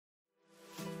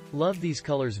Love these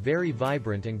colors, very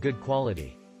vibrant and good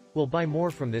quality. Will buy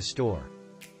more from this store.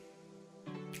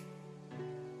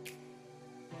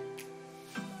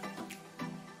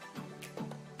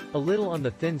 A little on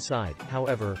the thin side,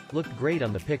 however, looked great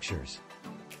on the pictures.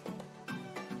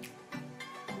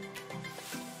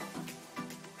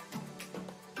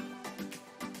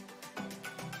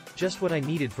 Just what I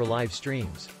needed for live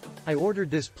streams. I ordered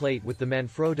this plate with the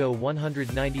Manfrotto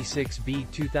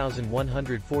 196B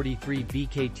 2143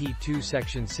 BKT2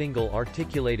 section single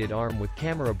articulated arm with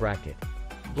camera bracket.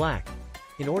 Black.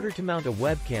 In order to mount a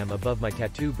webcam above my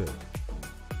tattoo booth.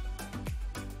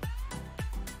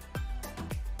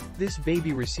 This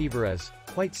baby receiver is,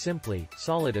 quite simply,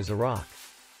 solid as a rock.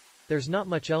 There's not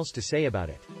much else to say about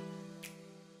it.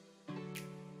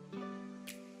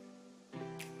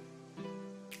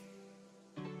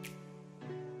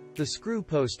 The screw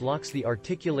post locks the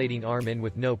articulating arm in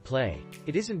with no play.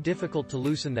 It isn't difficult to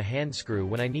loosen the hand screw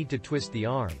when I need to twist the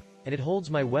arm, and it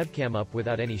holds my webcam up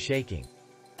without any shaking.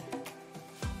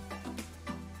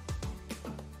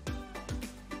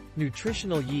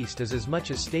 Nutritional yeast is as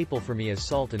much a staple for me as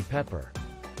salt and pepper.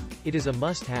 It is a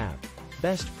must-have.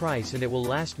 Best price, and it will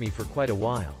last me for quite a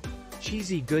while.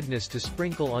 Cheesy goodness to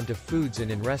sprinkle onto foods and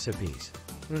in recipes.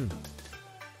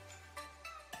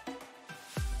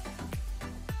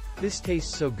 This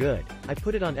tastes so good. I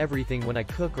put it on everything when I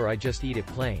cook, or I just eat it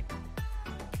plain.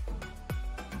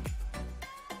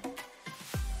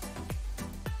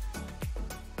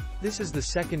 This is the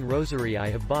second rosary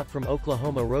I have bought from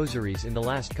Oklahoma Rosaries in the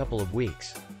last couple of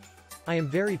weeks. I am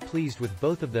very pleased with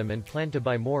both of them and plan to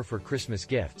buy more for Christmas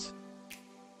gifts.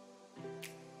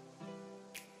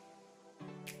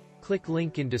 Click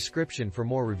link in description for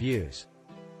more reviews.